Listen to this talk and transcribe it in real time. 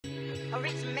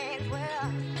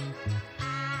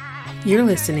You're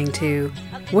listening to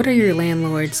What Are Your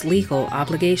Landlord's Legal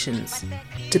Obligations?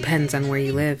 Depends on where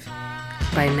you live,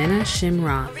 by Minhae, Shim,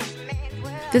 Roth.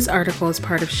 This article is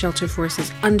part of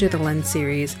Shelterforce's Under the Lens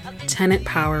series, Tenant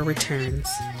Power Returns.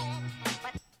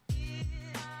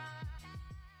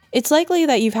 It's likely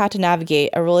that you've had to navigate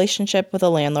a relationship with a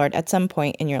landlord at some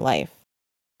point in your life.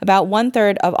 About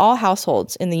 1/3 of all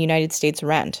households in the United States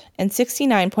rent, and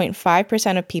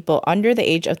 69.5% of people under the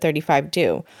age of 35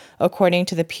 do, according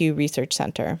to the Pew Research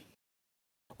Center.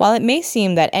 While it may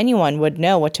seem that anyone would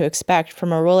know what to expect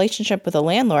from a relationship with a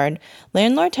landlord,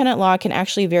 landlord-tenant law can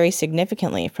actually vary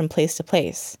significantly from place to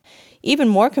place. Even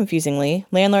more confusingly,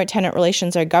 landlord-tenant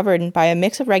relations are governed by a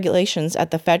mix of regulations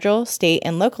at the federal, state,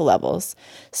 and local levels,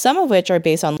 some of which are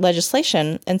based on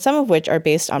legislation and some of which are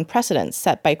based on precedents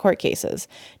set by court cases,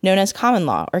 known as common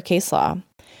law or case law.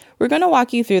 We're going to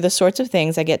walk you through the sorts of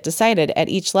things that get decided at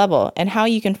each level and how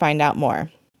you can find out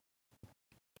more.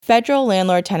 Federal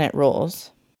landlord-tenant rules.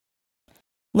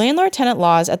 Landlord-tenant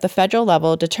laws at the federal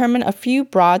level determine a few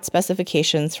broad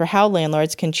specifications for how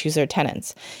landlords can choose their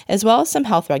tenants, as well as some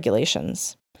health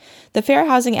regulations. The Fair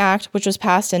Housing Act, which was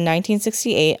passed in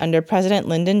 1968 under President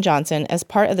Lyndon Johnson as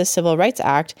part of the Civil Rights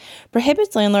Act,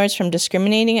 prohibits landlords from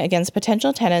discriminating against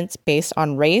potential tenants based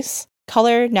on race,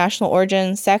 color, national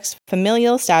origin, sex,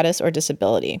 familial status, or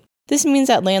disability. This means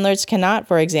that landlords cannot,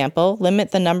 for example,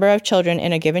 limit the number of children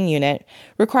in a given unit,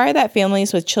 require that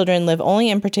families with children live only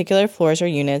in particular floors or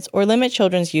units, or limit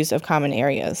children's use of common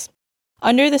areas.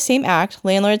 Under the same act,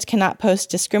 landlords cannot post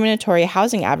discriminatory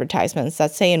housing advertisements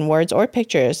that say in words or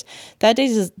pictures that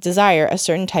they desire a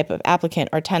certain type of applicant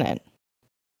or tenant.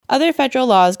 Other federal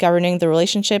laws governing the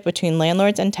relationship between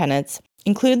landlords and tenants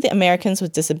include the Americans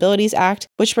with Disabilities Act,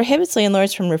 which prohibits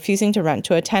landlords from refusing to rent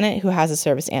to a tenant who has a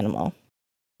service animal.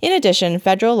 In addition,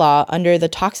 federal law under the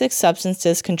Toxic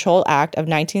Substances Control Act of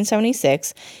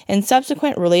 1976 and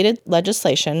subsequent related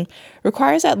legislation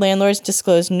requires that landlords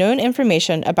disclose known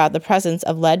information about the presence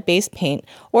of lead-based paint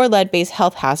or lead-based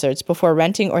health hazards before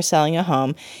renting or selling a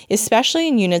home, especially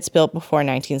in units built before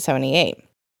 1978.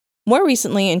 More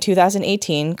recently, in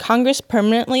 2018, Congress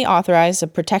permanently authorized the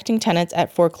Protecting Tenants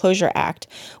at Foreclosure Act,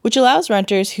 which allows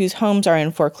renters whose homes are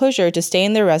in foreclosure to stay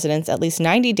in their residence at least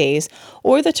 90 days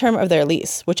or the term of their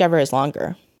lease, whichever is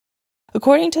longer.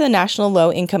 According to the National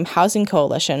Low-Income Housing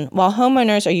Coalition, while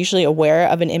homeowners are usually aware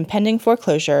of an impending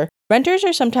foreclosure, renters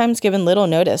are sometimes given little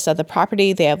notice that the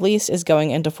property they have leased is going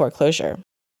into foreclosure.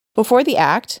 Before the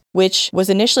act, which was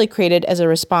initially created as a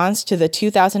response to the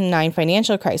 2009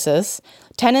 financial crisis,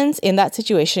 tenants in that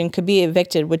situation could be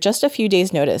evicted with just a few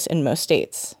days' notice in most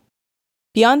states.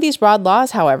 Beyond these broad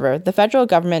laws, however, the federal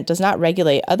government does not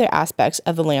regulate other aspects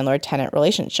of the landlord-tenant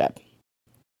relationship.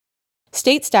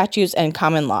 State statutes and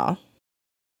common law.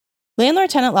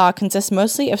 Landlord-tenant law consists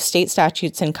mostly of state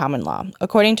statutes and common law,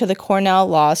 according to the Cornell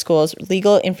Law School's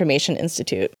Legal Information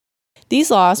Institute. These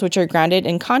laws, which are grounded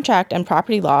in contract and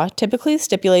property law, typically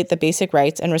stipulate the basic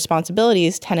rights and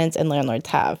responsibilities tenants and landlords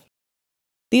have.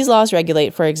 These laws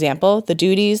regulate, for example, the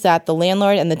duties that the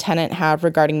landlord and the tenant have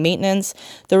regarding maintenance,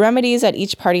 the remedies that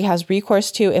each party has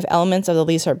recourse to if elements of the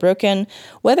lease are broken,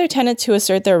 whether tenants who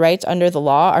assert their rights under the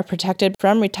law are protected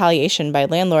from retaliation by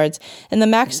landlords, and the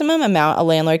maximum amount a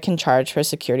landlord can charge for a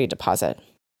security deposit.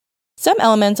 Some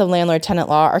elements of landlord-tenant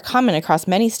law are common across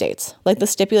many states, like the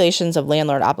stipulations of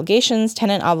landlord obligations,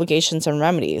 tenant obligations, and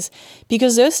remedies,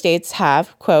 because those states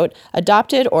have, quote,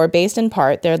 adopted or based in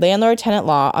part their landlord-tenant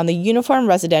law on the Uniform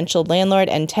Residential Landlord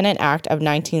and Tenant Act of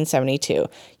 1972,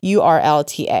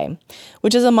 URLTA,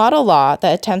 which is a model law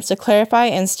that attempts to clarify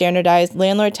and standardize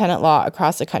landlord-tenant law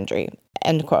across the country,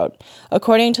 end quote,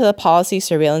 according to the Policy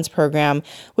Surveillance Program,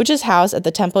 which is housed at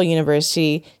the Temple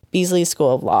University Beasley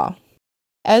School of Law.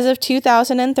 As of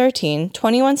 2013,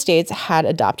 21 states had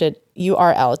adopted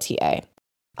URLTA.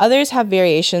 Others have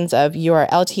variations of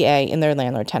URLTA in their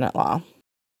landlord-tenant law.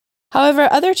 However,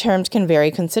 other terms can vary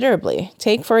considerably.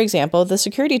 Take, for example, the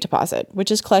security deposit,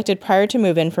 which is collected prior to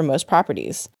move-in for most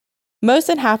properties. Most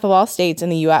than half of all states in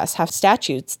the U.S. have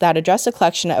statutes that address the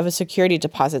collection of a security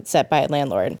deposit set by a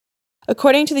landlord.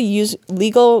 According to the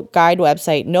legal guide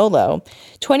website NOLO,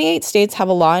 28 states have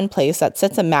a law in place that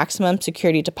sets a maximum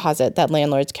security deposit that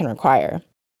landlords can require.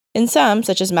 In some,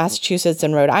 such as Massachusetts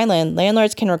and Rhode Island,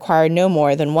 landlords can require no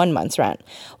more than 1 month's rent,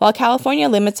 while California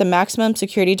limits a maximum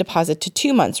security deposit to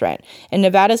 2 months' rent, and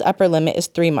Nevada's upper limit is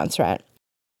 3 months' rent.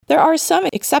 There are some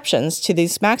exceptions to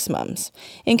these maximums.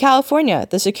 In California,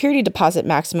 the security deposit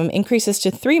maximum increases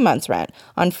to 3 months' rent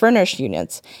on furnished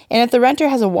units, and if the renter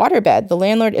has a waterbed, the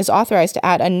landlord is authorized to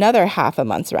add another half a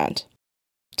month's rent.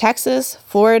 Texas,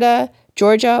 Florida,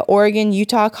 Georgia, Oregon,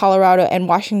 Utah, Colorado, and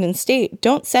Washington State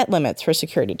don't set limits for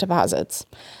security deposits.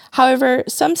 However,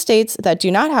 some states that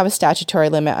do not have a statutory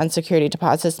limit on security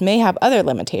deposits may have other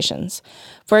limitations.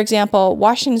 For example,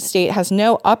 Washington State has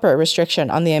no upper restriction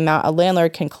on the amount a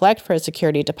landlord can collect for a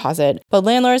security deposit, but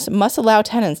landlords must allow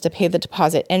tenants to pay the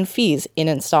deposit and fees in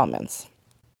installments.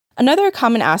 Another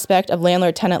common aspect of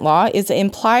landlord-tenant law is the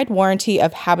implied warranty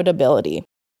of habitability,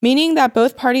 meaning that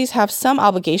both parties have some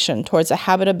obligation towards the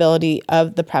habitability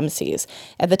of the premises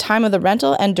at the time of the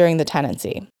rental and during the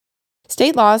tenancy.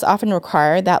 State laws often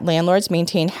require that landlords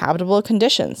maintain habitable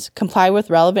conditions, comply with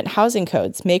relevant housing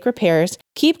codes, make repairs,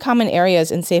 keep common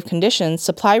areas in safe conditions,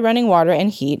 supply running water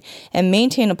and heat, and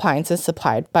maintain appliances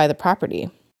supplied by the property.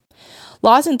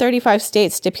 Laws in 35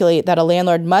 states stipulate that a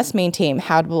landlord must maintain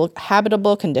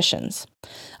habitable conditions.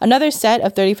 Another set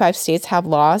of 35 states have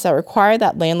laws that require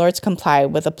that landlords comply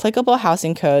with applicable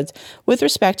housing codes with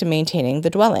respect to maintaining the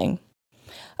dwelling.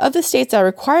 Of the states that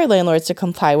require landlords to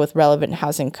comply with relevant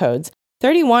housing codes,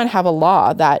 31 have a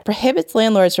law that prohibits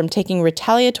landlords from taking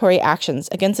retaliatory actions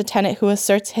against a tenant who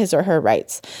asserts his or her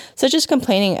rights, such as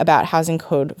complaining about housing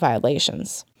code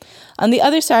violations. On the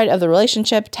other side of the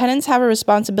relationship, tenants have a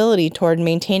responsibility toward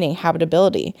maintaining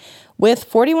habitability, with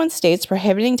 41 states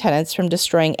prohibiting tenants from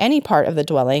destroying any part of the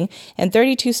dwelling and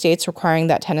 32 states requiring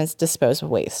that tenants dispose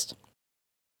of waste.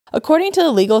 According to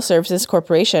the Legal Services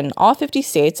Corporation, all 50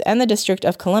 states and the District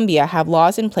of Columbia have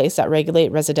laws in place that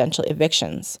regulate residential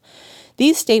evictions.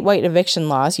 These statewide eviction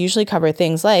laws usually cover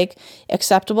things like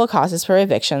acceptable causes for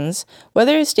evictions,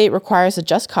 whether a state requires a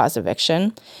just cause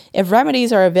eviction, if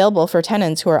remedies are available for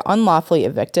tenants who are unlawfully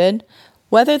evicted,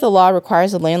 whether the law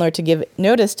requires a landlord to give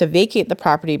notice to vacate the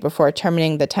property before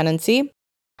terminating the tenancy,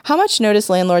 how much notice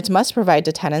landlords must provide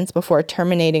to tenants before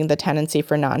terminating the tenancy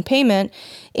for non-payment,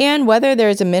 and whether there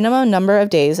is a minimum number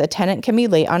of days a tenant can be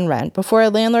late on rent before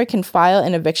a landlord can file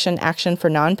an eviction action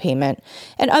for non-payment,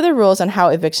 and other rules on how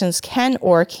evictions can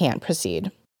or can't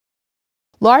proceed.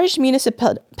 Large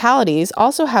municipalities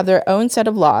also have their own set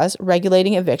of laws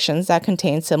regulating evictions that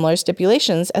contain similar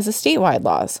stipulations as the statewide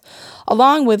laws.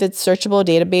 Along with its searchable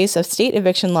database of state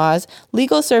eviction laws,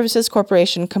 Legal Services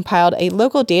Corporation compiled a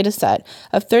local dataset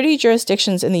of 30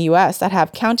 jurisdictions in the U.S. that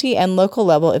have county and local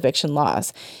level eviction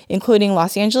laws, including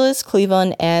Los Angeles,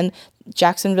 Cleveland, and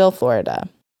Jacksonville, Florida.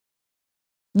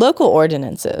 Local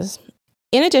ordinances.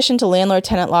 In addition to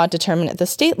landlord-tenant law determined at the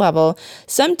state level,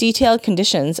 some detailed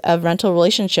conditions of rental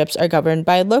relationships are governed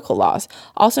by local laws,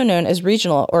 also known as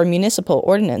regional or municipal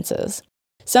ordinances.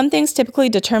 Some things typically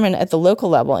determined at the local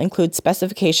level include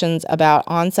specifications about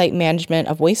on-site management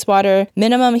of wastewater,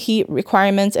 minimum heat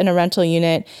requirements in a rental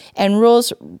unit, and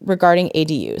rules regarding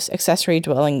ADUs, accessory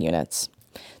dwelling units.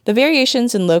 The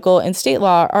variations in local and state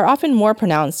law are often more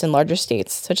pronounced in larger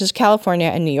states, such as California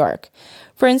and New York.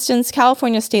 For instance,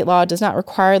 California state law does not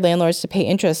require landlords to pay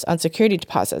interest on security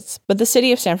deposits, but the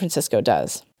city of San Francisco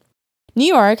does. New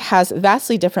York has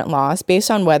vastly different laws based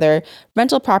on whether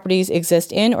rental properties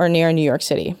exist in or near New York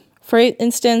City. For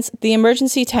instance, the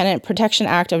Emergency Tenant Protection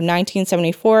Act of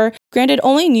 1974 granted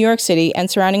only New York City and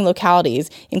surrounding localities,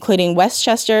 including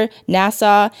Westchester,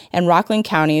 Nassau, and Rockland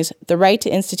counties, the right to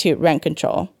institute rent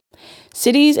control.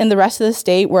 Cities in the rest of the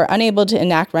state were unable to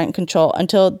enact rent control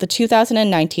until the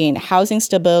 2019 Housing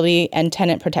Stability and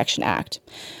Tenant Protection Act,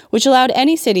 which allowed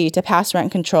any city to pass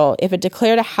rent control if it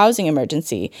declared a housing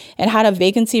emergency and had a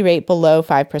vacancy rate below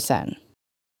 5%.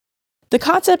 The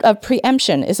concept of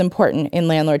preemption is important in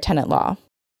landlord-tenant law.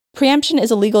 Preemption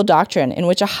is a legal doctrine in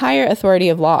which a higher authority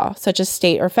of law, such as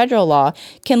state or federal law,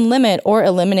 can limit or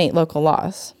eliminate local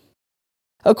laws.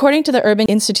 According to the Urban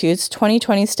Institute's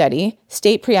 2020 study,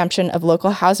 State Preemption of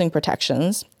Local Housing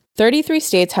Protections, 33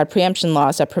 states had preemption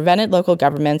laws that prevented local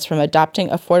governments from adopting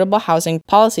affordable housing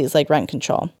policies like rent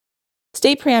control.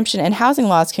 State preemption and housing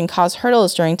laws can cause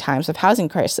hurdles during times of housing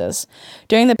crisis.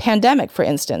 During the pandemic, for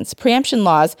instance, preemption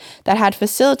laws that had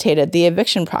facilitated the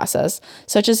eviction process,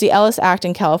 such as the Ellis Act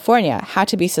in California, had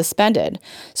to be suspended,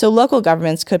 so local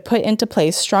governments could put into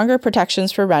place stronger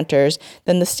protections for renters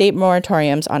than the state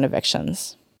moratoriums on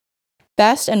evictions.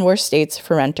 Best and worst states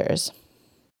for renters.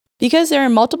 Because there are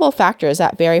multiple factors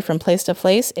that vary from place to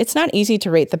place, it's not easy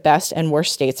to rate the best and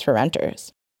worst states for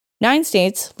renters. 9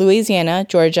 states, Louisiana,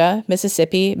 Georgia,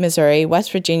 Mississippi, Missouri,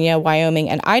 West Virginia, Wyoming,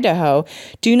 and Idaho,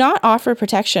 do not offer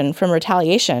protection from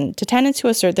retaliation to tenants who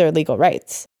assert their legal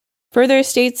rights. Further,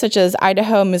 states such as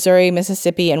Idaho, Missouri,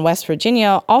 Mississippi, and West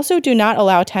Virginia also do not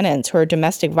allow tenants who are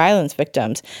domestic violence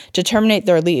victims to terminate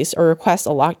their lease or request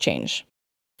a lock change.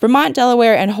 Vermont,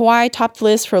 Delaware, and Hawaii topped the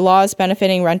list for laws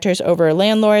benefiting renters over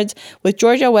landlords, with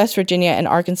Georgia, West Virginia, and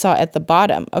Arkansas at the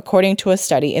bottom, according to a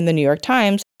study in the New York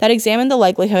Times that examine the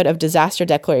likelihood of disaster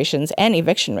declarations and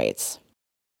eviction rates.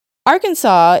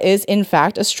 Arkansas is, in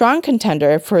fact, a strong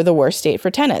contender for the worst state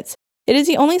for tenants. It is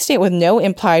the only state with no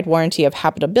implied warranty of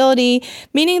habitability,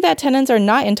 meaning that tenants are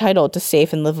not entitled to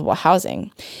safe and livable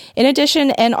housing. In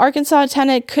addition, an Arkansas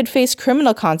tenant could face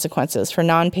criminal consequences for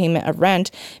non-payment of rent,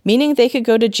 meaning they could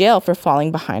go to jail for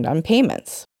falling behind on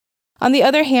payments. On the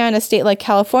other hand, a state like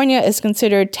California is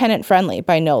considered tenant-friendly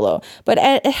by NOLO, but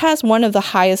it has one of the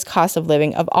highest costs of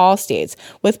living of all states,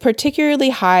 with particularly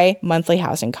high monthly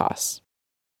housing costs.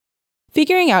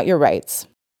 Figuring out your rights.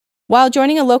 While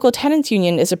joining a local tenants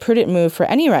union is a prudent move for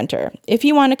any renter, if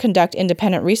you want to conduct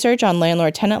independent research on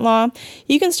landlord-tenant law,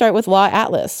 you can start with Law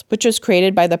Atlas, which was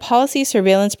created by the Policy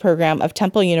Surveillance Program of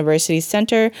Temple University's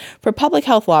Center for Public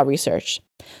Health Law Research.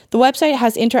 The website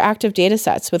has interactive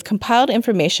datasets with compiled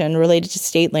information related to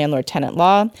state landlord-tenant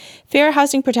law, fair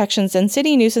housing protections, and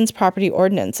city nuisance property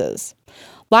ordinances.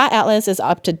 Law Atlas is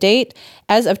up to date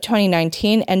as of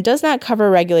 2019 and does not cover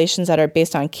regulations that are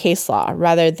based on case law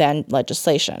rather than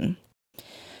legislation.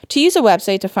 To use a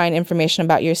website to find information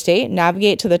about your state,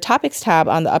 navigate to the Topics tab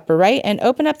on the upper right and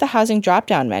open up the Housing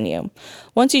drop-down menu.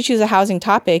 Once you choose a housing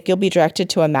topic, you'll be directed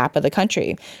to a map of the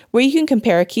country, where you can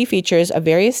compare key features of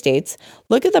various states,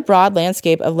 look at the broad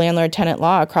landscape of landlord-tenant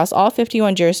law across all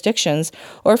 51 jurisdictions,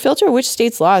 or filter which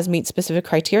state's laws meet specific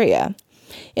criteria.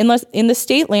 In the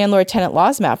state landlord-tenant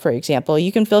laws map, for example,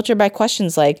 you can filter by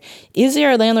questions like, is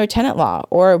there a landlord-tenant law?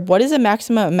 Or what is the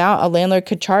maximum amount a landlord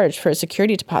could charge for a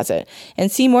security deposit?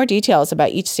 And see more details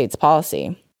about each state's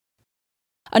policy.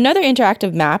 Another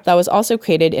interactive map that was also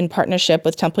created in partnership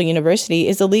with Temple University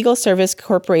is the Legal Service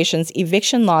Corporation's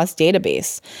Eviction Laws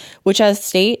Database, which has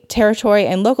state, territory,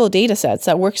 and local datasets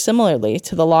that work similarly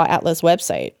to the Law Atlas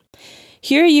website.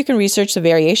 Here you can research the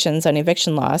variations on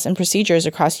eviction laws and procedures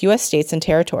across U.S. states and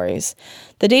territories.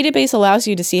 The database allows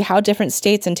you to see how different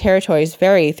states and territories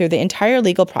vary through the entire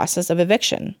legal process of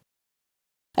eviction.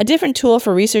 A different tool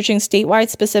for researching statewide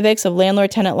specifics of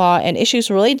landlord-tenant law and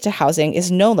issues related to housing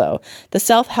is NOLO, the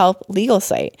self-help legal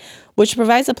site, which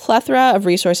provides a plethora of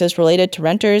resources related to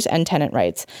renters and tenant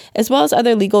rights, as well as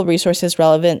other legal resources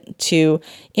relevant to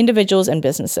individuals and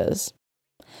businesses.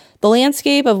 The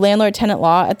landscape of landlord-tenant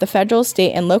law at the federal,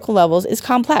 state, and local levels is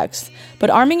complex, but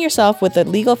arming yourself with the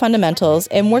legal fundamentals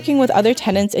and working with other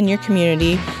tenants in your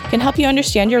community can help you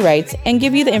understand your rights and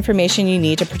give you the information you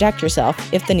need to protect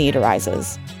yourself if the need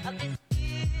arises.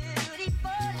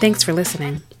 Thanks for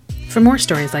listening. For more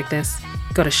stories like this,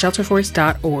 go to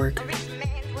shelterforce.org.